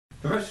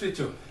Diversity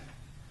 2.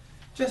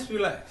 Just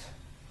relax.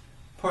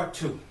 Part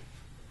 2.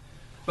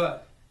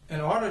 But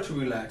in order to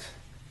relax,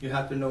 you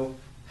have to know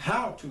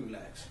how to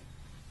relax.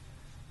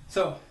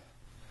 So,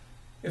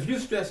 if you're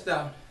stressed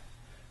out,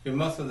 your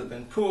muscles have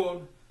been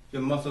pulled,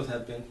 your muscles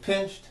have been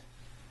pinched,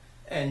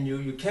 and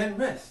you can't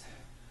rest.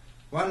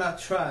 Why not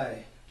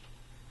try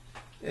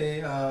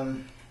a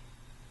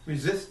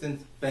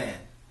resistance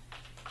band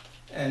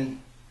and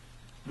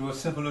do a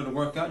simple little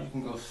workout? You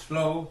can go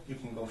slow, you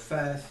can go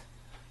fast,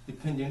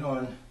 depending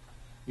on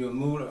your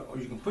mood, or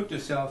you can put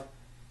yourself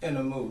in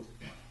a mood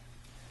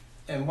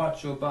and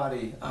watch your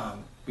body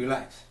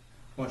relax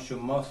once your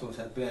muscles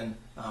have been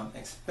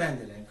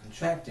expanded and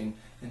contracting,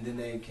 and then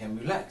they can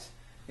relax.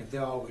 If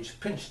they're always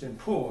pinched and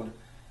pulled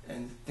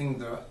and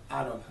things are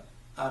out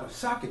of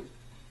socket,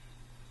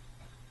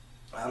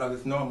 out of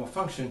its normal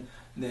function,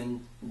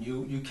 then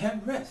you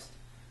can't rest.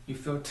 You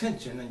feel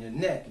tension in your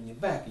neck and your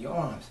back and your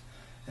arms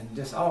and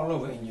just all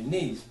over in your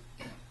knees.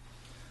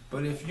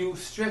 But if you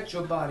stretch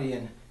your body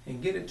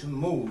and get it to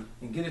move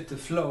and get it to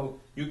flow,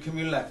 you can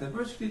relax.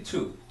 Diversity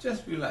 2,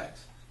 just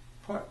relax.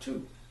 Part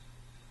 2.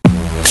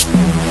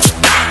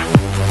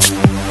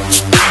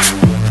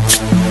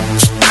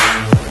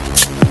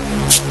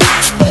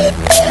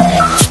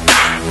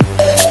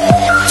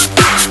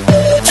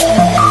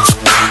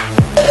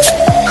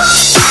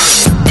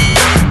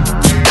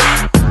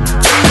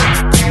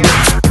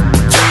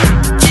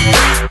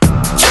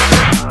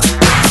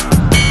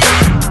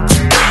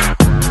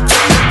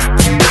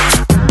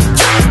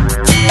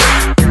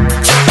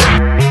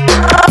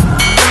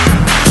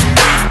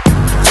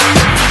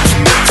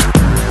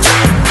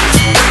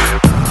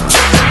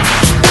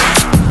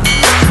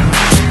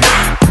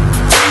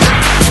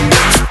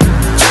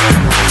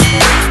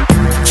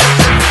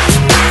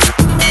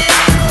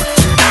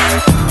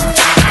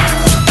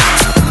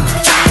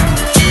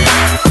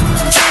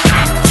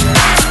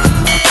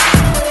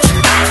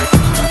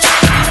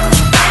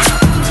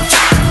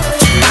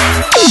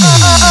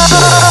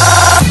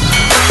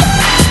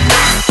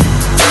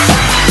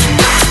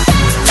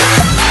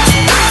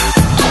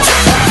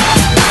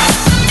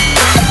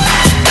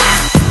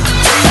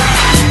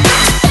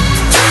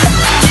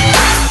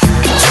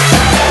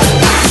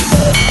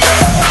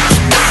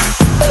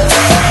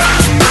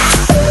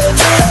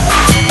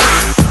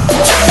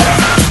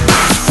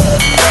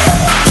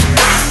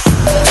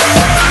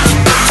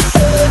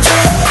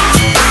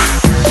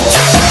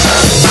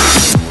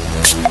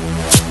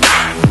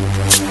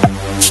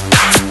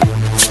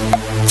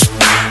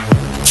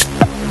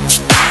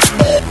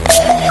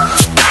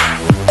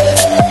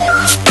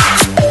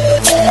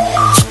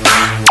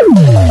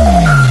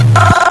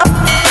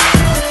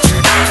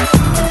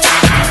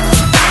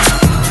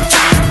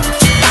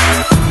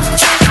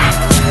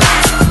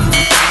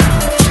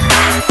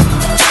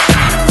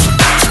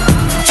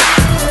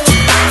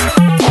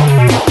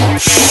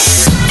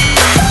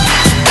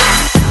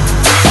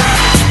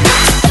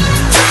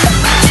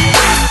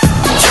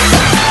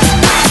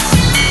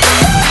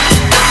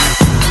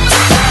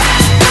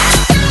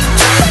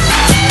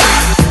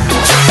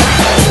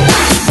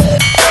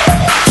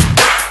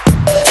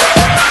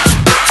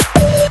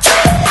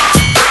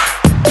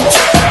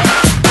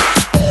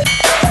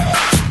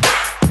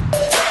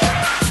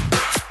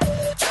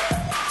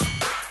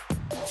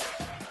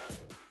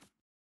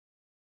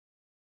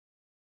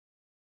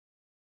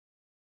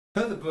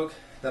 Another book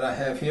that I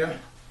have here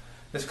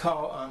is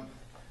called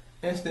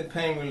Instant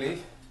Pain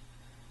Relief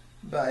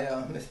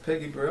by Miss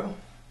Peggy Brill.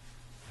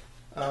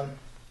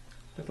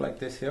 Look like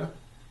this here.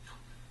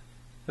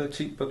 A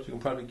cheap book you can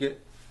probably get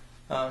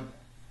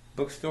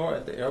bookstore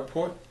at the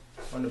airport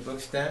on the book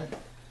stand.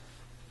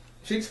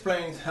 She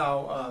explains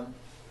how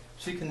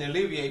she can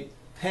alleviate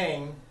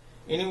pain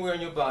anywhere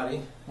in your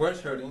body where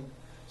it's hurting.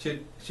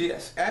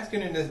 She's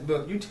asking in this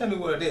book, you tell me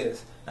what it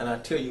is and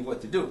I'll tell you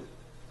what to do.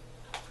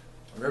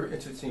 A very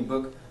interesting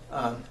book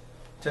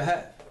to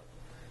have.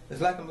 It's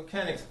like a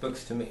mechanic's book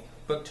to me.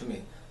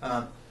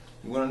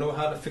 You want to know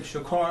how to fix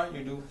your car,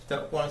 you do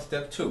step 1,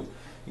 step 2.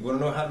 You want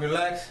to know how to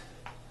relax,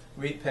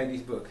 read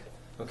Peggy's book.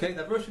 Okay,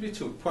 Diversity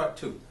 2, Part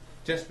 2.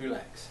 Just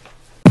relax.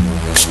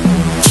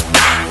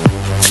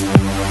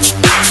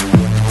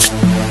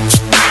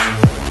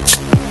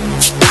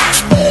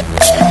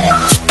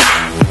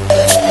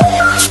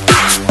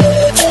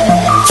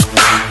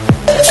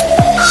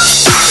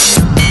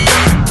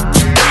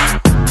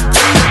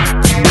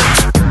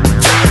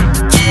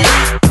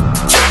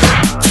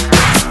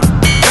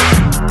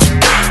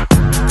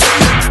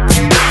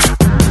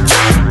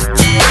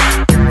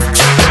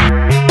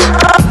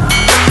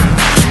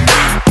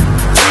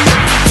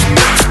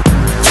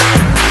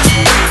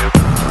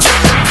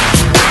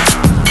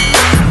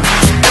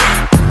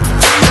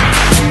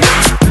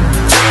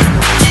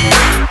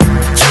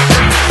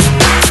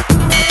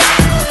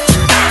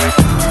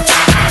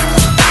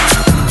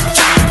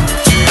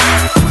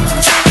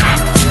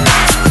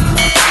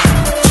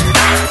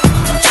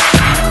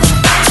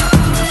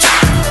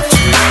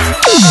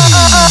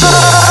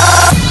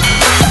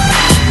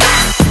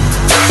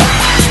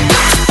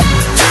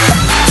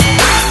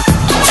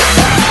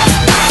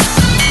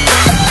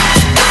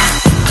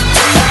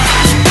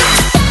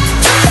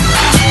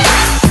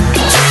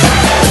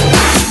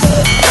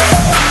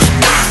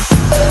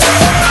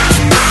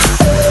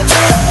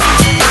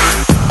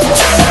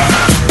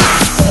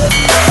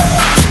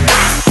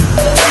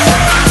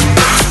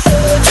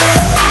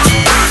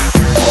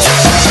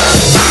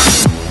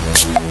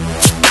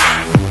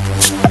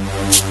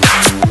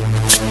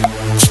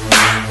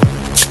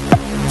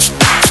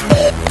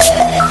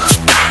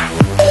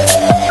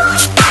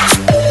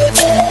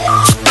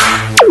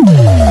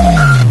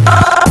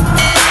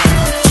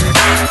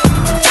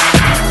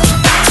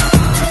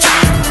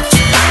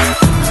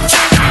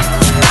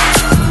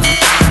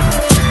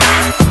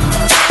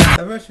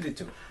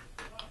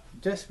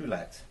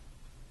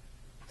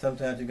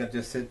 Sometimes you got to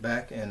just sit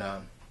back and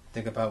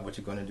think about what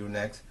you're going to do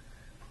next,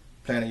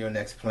 planning your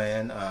next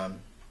plan,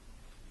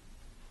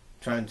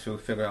 trying to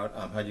figure out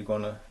how you're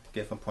going to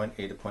get from point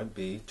A to point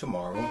B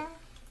tomorrow,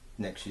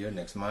 next year,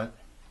 next month.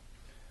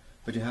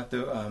 But you have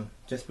to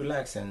just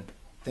relax and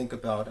think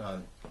about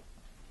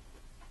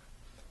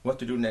what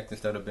to do next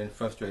instead of being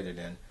frustrated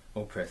and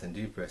oppressed and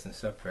depressed and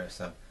suppressed.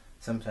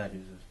 Sometimes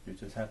you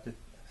just have to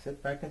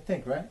sit back and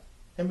think, right?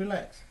 And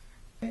relax.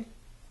 Okay?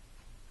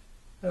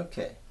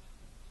 Okay.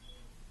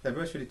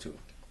 Verse 52.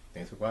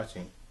 Thanks for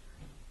watching.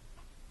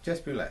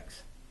 Just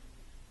relax.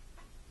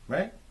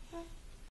 Right?